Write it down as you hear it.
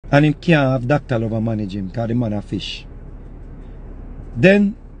And him can't have Dr. Love and manage him because the man a fish.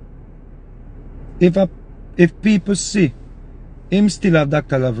 Then, if people see him still have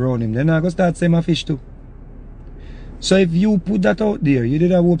Dr. Love around him, then I go start saying a fish too. So if you put that out there, you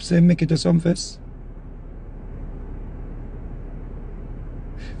did have hope say make it to some face.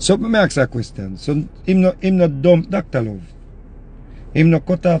 So let me ask a question. So him not dump Dr. Love. Him not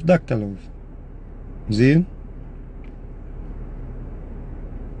cut off Dr. Love. See?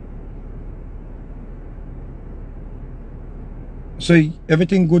 So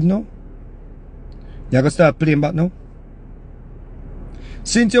everything good now? You gonna start playing back now?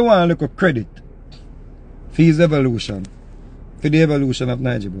 Since you want to look at credit for his evolution, for the evolution of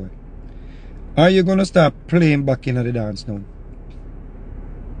Nigy Boy, are you gonna start playing back in the dance now?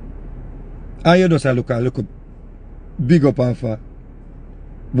 Are you just look at big up off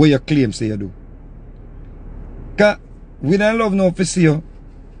what you claim say you do? Cause we don't love no to see you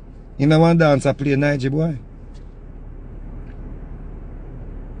in a one dance I play Nigy Boy.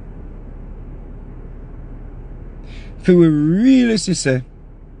 If we really see say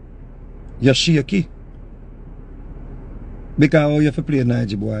you're shaky because how you play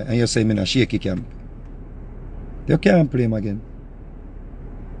Nigy Boy and you say me in a shaky camp, you can't play him again.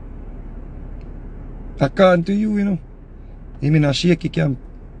 According to you, you know, him in a shaky camp.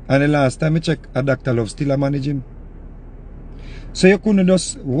 And the last time I check, a Dr. Love still a manage him. So you couldn't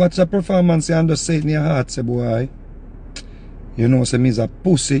just watch a performance and just say in your heart, say boy, you know, say me's a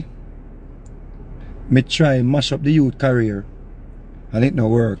pussy. Me try mash up the youth career and it no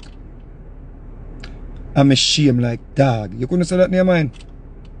work. And me shame like dog. You couldn't say that in your mind.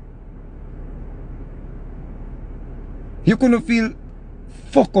 You couldn't feel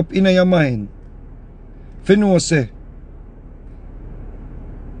fuck up in your mind. For no say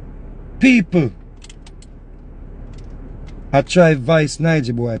people I try vice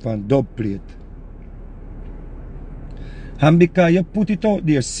Nigy Boy upon dub plate. And because you put it out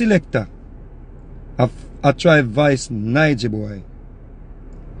there, selector, I try vice Nigy Boy.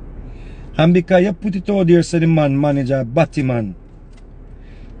 And because you put it out there, say the man manager, Batman.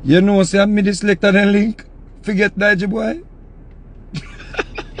 You know, say me the selector then link, forget Nigy Boy.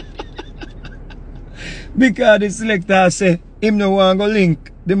 Because the selector say him no want to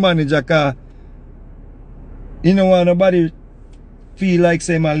link the manager car. He no want nobody feel like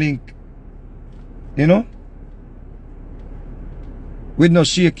say my link. You know? With no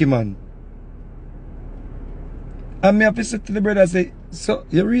shaky man. And me have to say to the brother say, so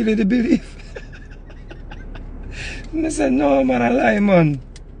you really the believe? And I said, no man, I lie man.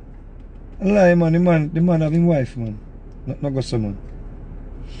 I lie man, the man have his wife man. Not go so man.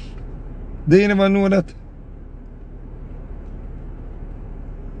 They never know that.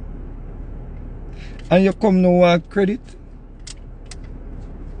 And you come now want credit.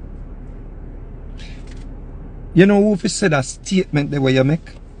 You know who said that statement the way you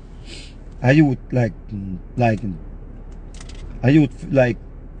make? A youth like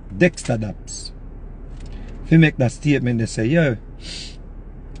Dexter Daps. If you make that statement, they say, yeah,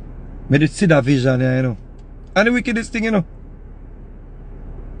 me did see that vision here, you know. And the wickedest thing, you know.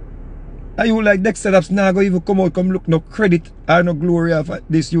 Are you like Dexter Daps now go even come out, come look no credit or no glory of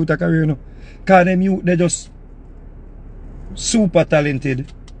this youth career, you know. Because them youth, they just super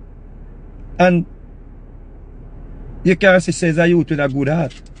talented. And you can't see says a youth with a good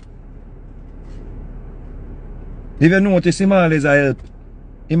heart. If you notice him always a help,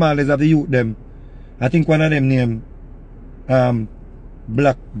 him always have the youth them. I think one of them name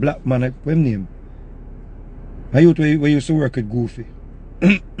Black man, what name? A youth where used to work with Goofy.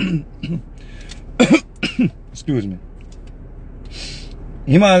 Excuse me.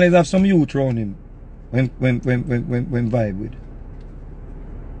 Him always have some youth around him when vibe with.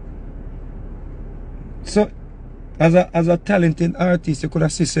 So as a talented artist, you could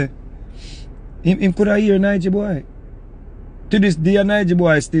have say him could have hear Nigy Boy. To this day Nigy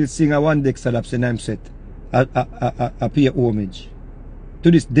Boy still sing a one Dexter Daps in I'm set. I pay homage.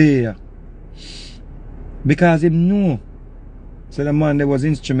 To this day. Because him know. So the man that was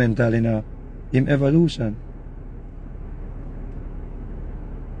instrumental in him evolution.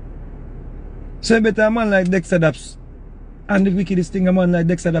 So better a man like Dexter Daps, and the wickedest thing a man like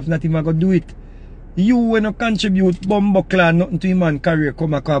Dexter Daps not even gonna do it. You when you contribute bumbuckler nothing to your man career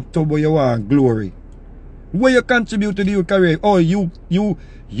come a come to you want glory. Where you contribute to your career? Oh, you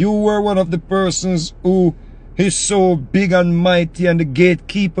were one of the persons who is so big and mighty and the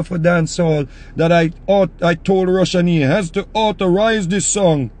gatekeeper for dancehall that I told Russian he has to authorize this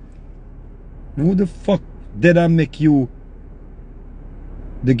song. Who the fuck did I make you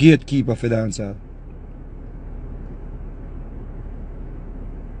the gatekeeper for dancehall?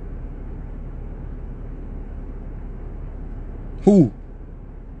 Who?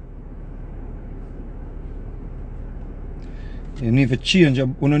 You need to change.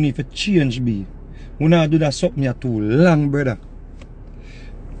 You don't need to change, B. You not do that something you too long, brother.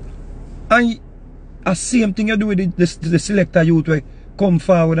 And the same thing you do with the selector youth where come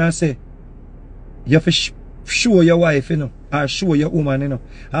forward and say, you have to show your wife, you know, or show your woman, you know.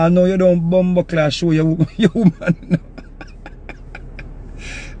 I know you don't bumbuckle show your woman, you know.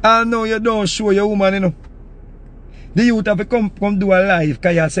 I know you don't show your woman, you know. The youth have to come do a live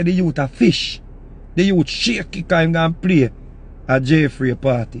because you say the youth a fish. The youth shake it and go and play at Jeffrey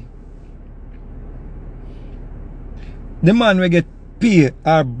party. The man will get paid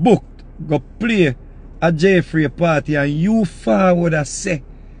or booked go play at Jeffrey party and you forward and say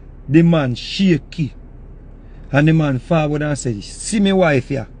the man shaky. And the man forward and say, see me wife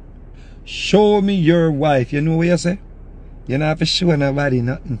here. Show me your wife. You know what you say? You don't have to show nobody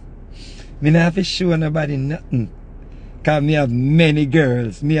nothing. Me not have to show nobody nothing. Because me have many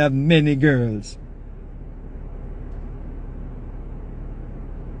girls. Me have many girls.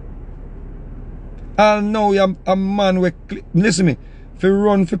 I know you're a man with... Listen to me. If you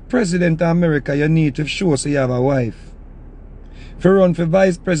run for president of America, you need to show so you have a wife. If you run for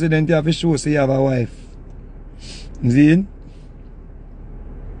vice president, you have to show so you have a wife. See?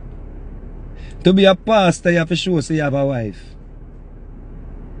 To be a pastor, you have to show so you have a wife.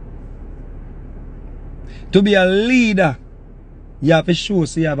 To be a leader, you have to show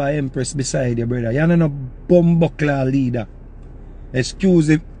so you have an empress beside you, brother. You're not a bumbuckler leader. Excuse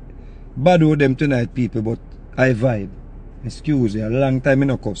me, bad with them tonight, people, but I vibe. Excuse me, a long time I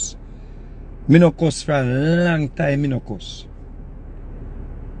no cuss. Me no cuss for a long time, me no cuss.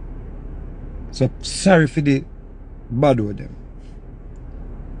 So, sorry for the bad with them.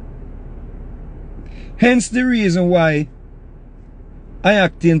 Hence the reason why I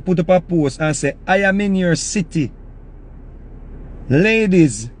acting put up a post and say, I am in your city.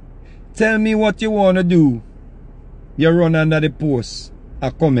 Ladies, tell me what you want to do. You run under the post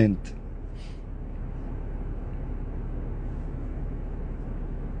a comment.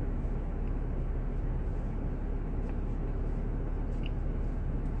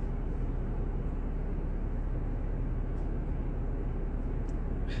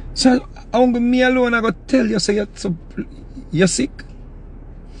 So, me alone I go tell you say you're sick.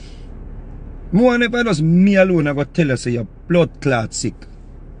 More than if I just me alone I go tell you say you're blood clot sick.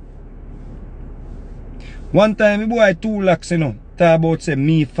 One time my boy 2 lakhs, you know, talk about say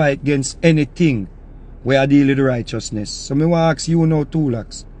me fight against anything where I deal with righteousness. So me want to ask you now 2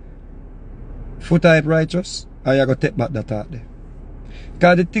 lakhs. Foot type righteous? Or you go take back that out there?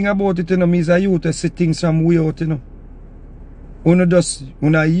 Because the thing about it, you know, me is a youth to see things from way out, you know.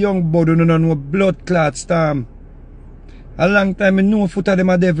 When a young body, you know blood clot storm. A long time I know foot of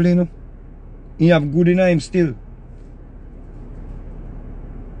them a devil, you know. He have good in him still.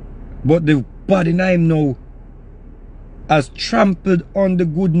 But the bad in him now has trampled on the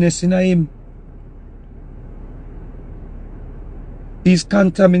goodness in him. He's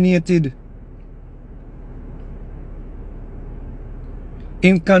contaminated.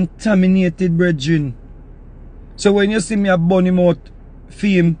 In contaminated brethren. So when you see me a burn him out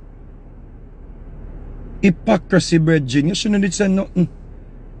fame, hypocrisy brethren, you shouldn't say nothing.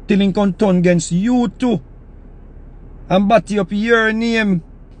 Till he can turn against you too. And batty up your name.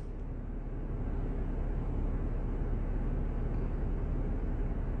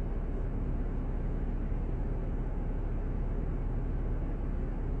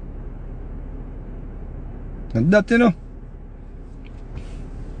 And that, you know.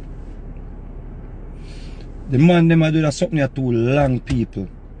 The man them a do that something to long people.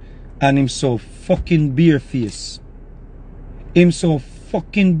 And him so fucking bare face. Him so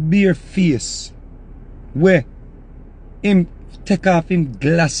fucking bare face. Where him take off him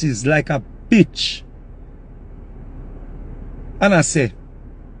glasses like a bitch. And I say,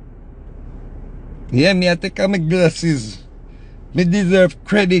 yeah, me I take off my glasses. Me deserve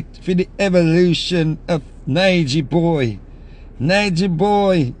credit for the evolution of Nigy boy. Nigy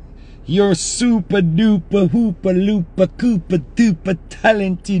boy, you're super duper hooper looper cooper duper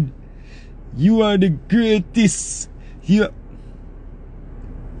talented. You are the greatest.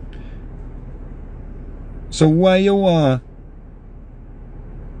 So why you want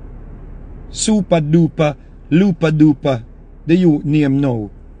super duper looper duper the youth name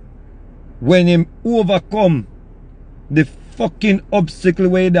now? When him overcome the fucking obstacle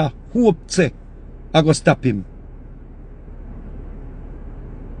where the hope say I go stop him.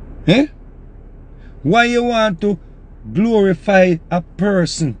 Eh? Why you want to glorify a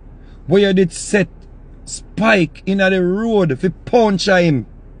person where you did set spike in the road if you punch him?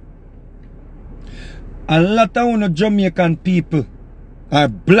 A lot of no Jamaican people or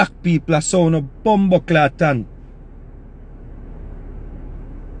black people are so no bumbucklatan.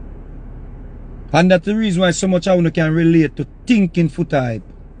 And that's the reason why so much of you can relate to thinking foota hype.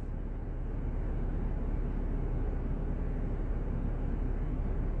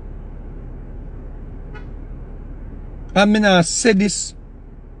 And me not say this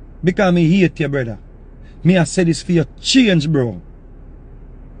because me hate you, brother. Me I say this for your change, bro.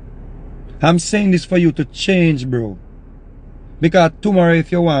 I'm saying this for you to change, bro. Because tomorrow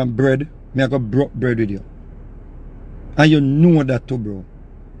if you want bread, me I go broke bread with you. And you know that too, bro.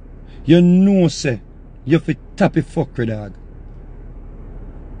 You know, say, you fit tappy fuckery, dog.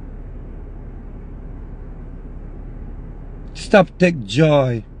 Stop take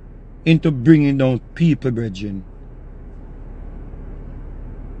joy into bringing down people, brethren.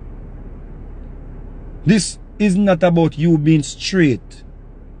 This is not about you being straight.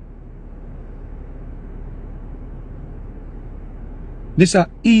 This is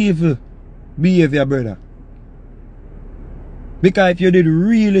evil behavior, brother. Because if you did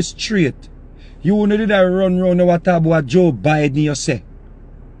really straight, you wouldn't did a run round what about Joe Biden you say.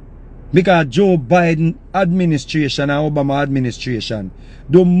 Because Joe Biden administration and Obama administration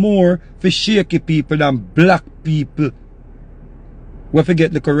do more for shaky people than black people. We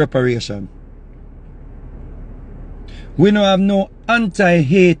forget the reparation. We don't have no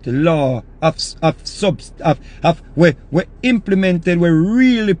anti-hate law we implemented we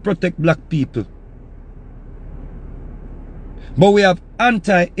really protect black people. But we have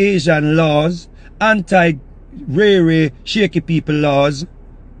anti-Asian laws, anti-rare shaky people laws.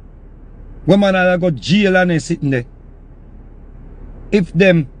 Women are go jail and they sitting there. If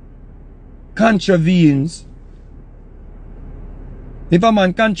them contravenes, if a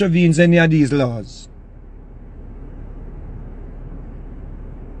man contravenes any of these laws,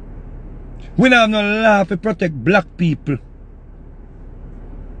 we don't have no law to protect black people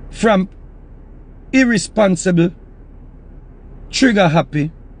from irresponsible, trigger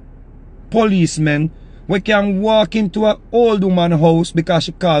happy policemen. We can walk into an old woman house because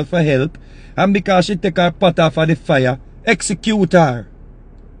she called for help and because she take her pot off of the fire, execute her.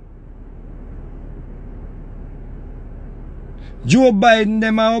 Joe Biden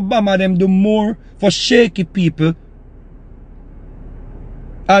them and Obama them do more for shaky people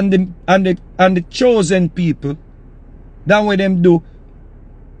and the chosen people than what them do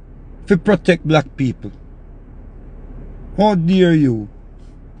to protect black people. How dare you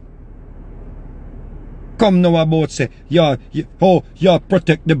come now about say you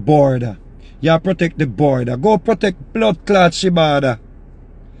protect the border. You protect the border. Go protect blood clot Shibada.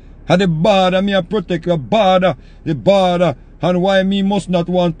 And the border me a protect the border. The border. And why me must not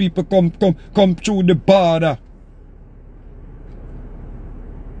want people come through the border.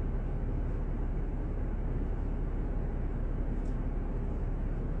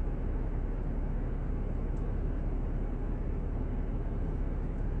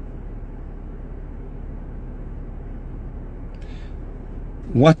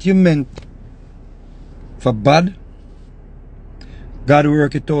 What you meant for bad, God will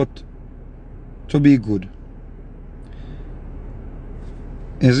work it out to be good.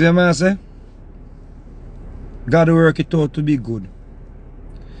 You see what I say? God will work it out to be good.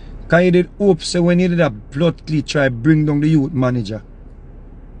 Because he did hope say when he did a blood cleat try bring down the youth manager,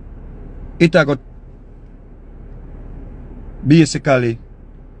 it got basically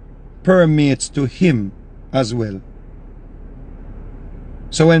permeates to him as well.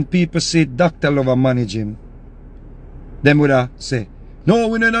 So when people say Dr. Lover manage him, them would say, no,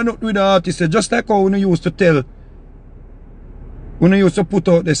 we don't know nothing with the artist. Just like how we used to tell, when we used to put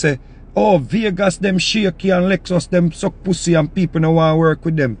out, they say, oh, Vegas, them shaky and Lexus, them suck pussy and people don't want to work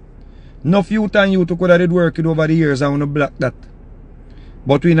with them. Enough youth and youth could have did work it over the years and want to block that.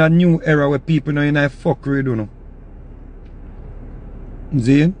 But we in a new era where people know in a fuckery, you know.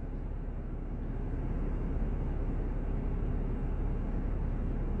 See?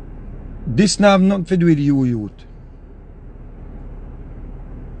 This now have nothing to do with you, youth.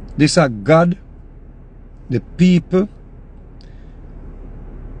 This are God, the people,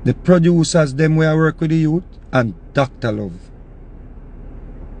 the producers, them where I work with the youth, and Dr. Love.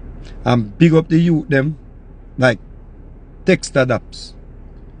 And big up the youth, them, like text adapts,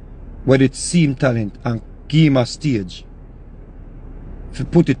 where it seem talent and give him a stage. If you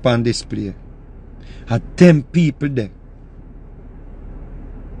put it on display. And them people there,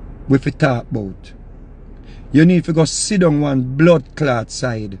 if you talk about, you need to go sit on one blood clot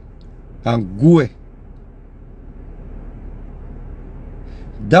side and go.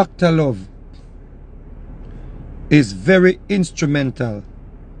 Dr. Love is very instrumental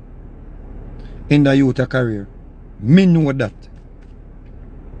in the youth career. Me know that.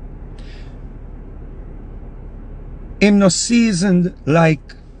 Him not seasoned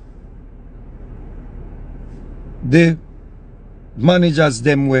like the managers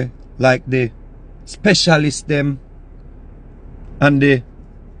them way, like the specialists them and the,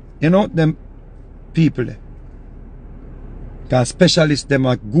 you know, them people there. Because specialists them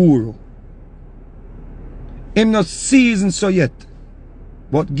are guru. Him not seasoned so yet,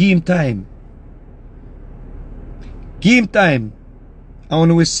 but give him time. Give him time. I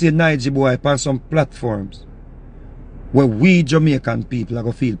want to see Nigy boy on some platforms where we Jamaican people are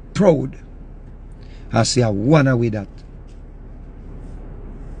going to feel proud. I say I wanna with that.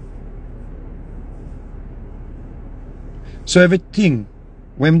 So everything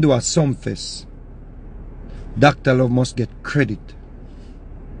when we do a Sumfest, Dr. Love must get credit.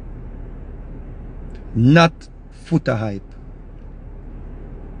 Not foota hype.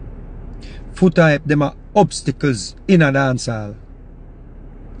 Foota hype, them are obstacles in a dancehall.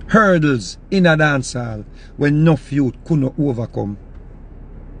 Hurdles in a dancehall when enough youth could not overcome.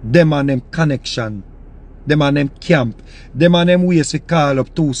 Them and them connection. Them and them camp. Them and them ways to call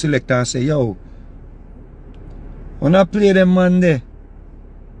up two selectors and say, yo, wanna play them man there?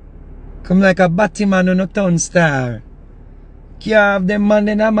 Come like a Batman on a town star. Can't have them man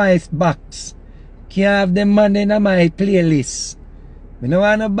in my box. Can't have them man in my playlist. I don't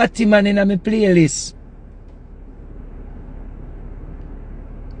want no Batman in my playlist.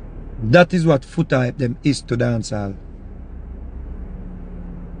 That is what foota hype them is to dancehall.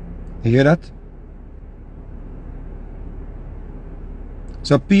 You hear that?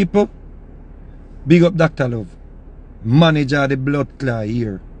 So people, big up Dr. Love. Manager the blood clot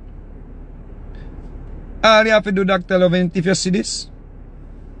here. All you have to do, Dr. Love, and if you see this,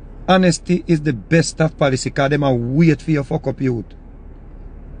 honesty is the best of policy, because them are wait for you fuck up youth.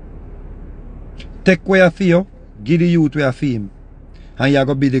 Take where you feel, give the youth where you feel, and you're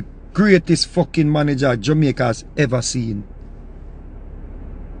going to be the greatest fucking manager Jamaica has ever seen.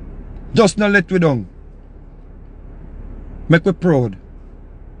 Just not let we down. Make we proud.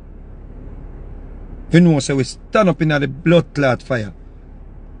 We know so we stand up in the blood clot fire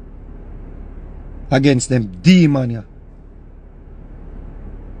against them demon here.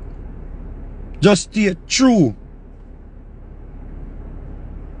 Just stay true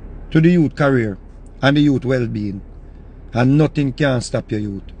to the youth career and the youth well-being, and nothing can stop your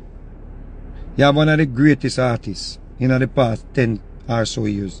youth. You have one of the greatest artists in the past 10 or so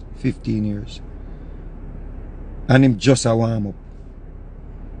years, 15 years, and him just a warm up.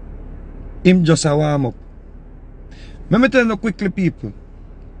 Him just a warm up. Let me tell you quickly, people.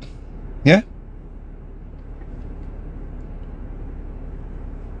 Yeah?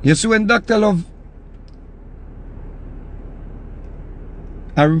 You see, when Dr. Love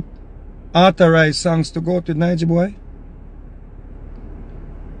authorized songs to go to Nigy boy,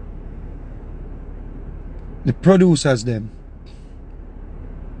 the producers them,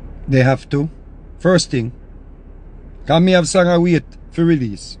 they have to. First thing, can me have song I wait for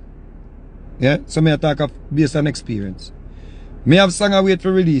release. Yeah, so me talk of based on experience. Me have song I wait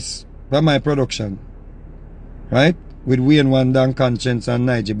for release from my production. Right? With Wayne Wanda and Conscience and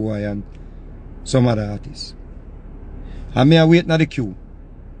Nigy boy and some other artists. And me I wait na the queue.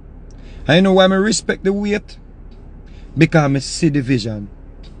 I know why I respect the wait. Because I see the vision.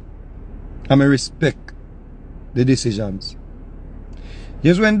 And I respect the decisions.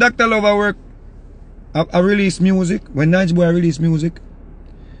 Yes, when Dr. Love work, I release music, when Nigy boy release music,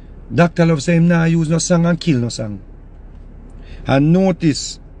 Dr. Love say him nah use no song and kill no song. And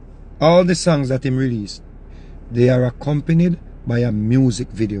notice all the songs that him released, they are accompanied by a music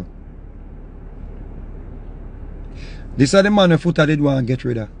video. This is the man of foota did want to get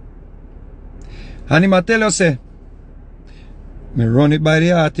rid of. And him a tell us say, me run it by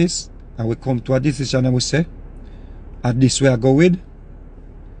the artist, and we come to a decision and we say, at this we are go with,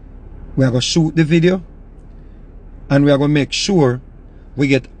 we are going to shoot the video, and we are going to make sure we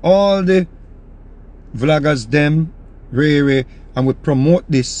get all the vloggers them, Ray, and we promote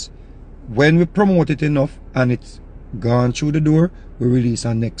this. When we promote it enough and it's gone through the door, we release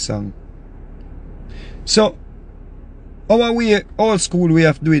our next song. So, our way, old school way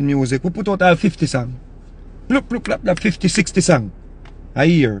of doing music, we put out all 50 songs. Look, that 50, 60 songs a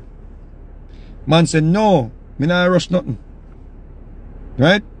year. Man said, no, me not rush nothing.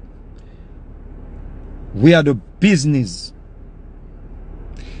 Right? We are the business.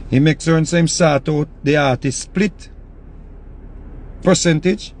 He makes certain same sort out the artist split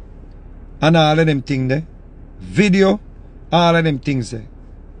percentage and all of them things there. Video, all of them things there.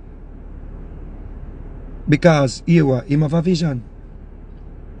 Because here him have a vision.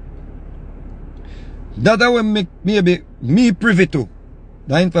 That I will make maybe me privy to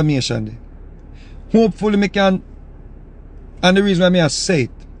the information there. Hopefully me can, and the reason why I say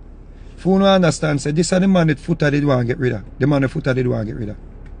it, if you don't understand, say this is the man that foota did want to get rid of. The man that foota did want to get rid of.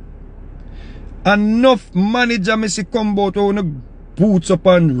 Enough manager me see come out on the boots up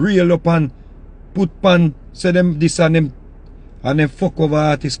and reel up and put pan, say them this and them fuck over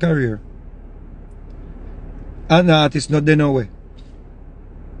artist career. And the artist not there no way.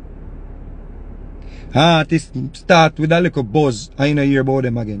 Artists start with a little buzz and you don't hear about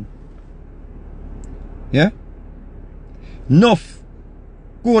them again. Yeah? Enough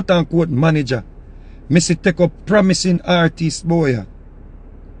quote unquote manager. Me see take up promising artist boy. And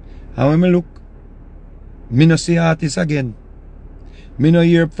when me look, me no see artists again. Me no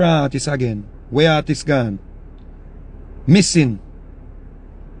hear from artists again. Where artists gone? Missing.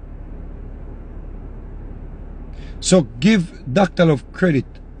 So give Dr. Love credit.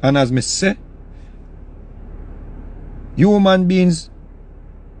 And as me say, human beings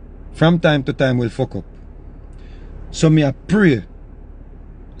from time to time will fuck up. So me a pray,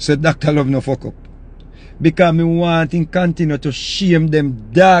 say Dr. Love no fuck up. Because me want him continue to shame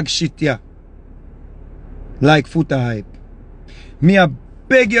them dog shit here. Like foota hype. Me a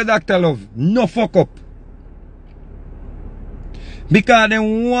beg you, Dr. Love, no fuck up. Because they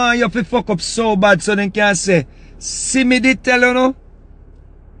want you to fuck up so bad so they can say, see me did tell you no?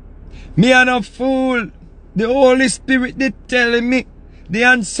 Me a no fool. The Holy Spirit did tell me. The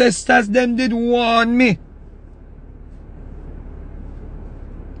ancestors them did warn me.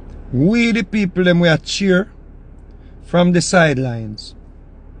 We the people them we are cheer from the sidelines.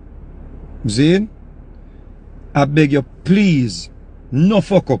 See? I beg you please, no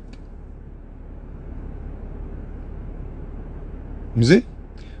fuck up. See?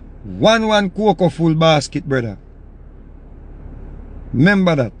 One cocoa full basket, brother.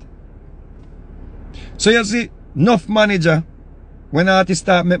 Remember that. So you see, enough manager, when artists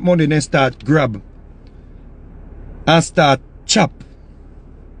start make money, then start grab and start chop.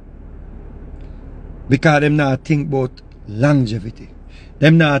 Because them not think about longevity.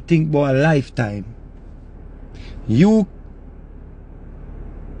 Them not think about a lifetime. You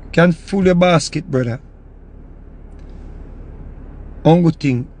can full your basket, brother. Only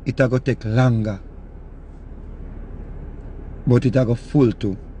thing it a go take longer. But it a go full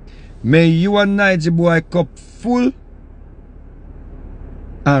too. May you and Nigy boy cup full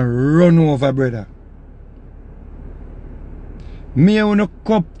and run over, brother. May you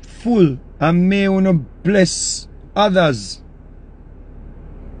cup full and may you bless others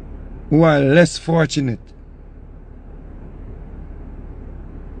who are less fortunate.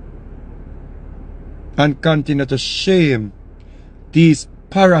 And continue to shame these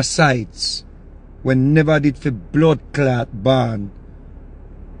parasites when never did for blood clot born.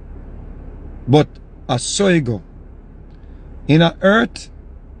 But a soigo in a earth,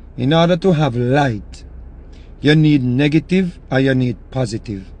 in order to have light, you need negative or you need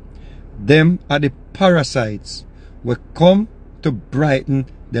positive. Them are the parasites will come to brighten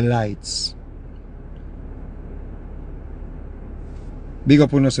the lights. Big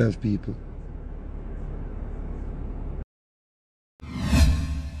up on yourself, people.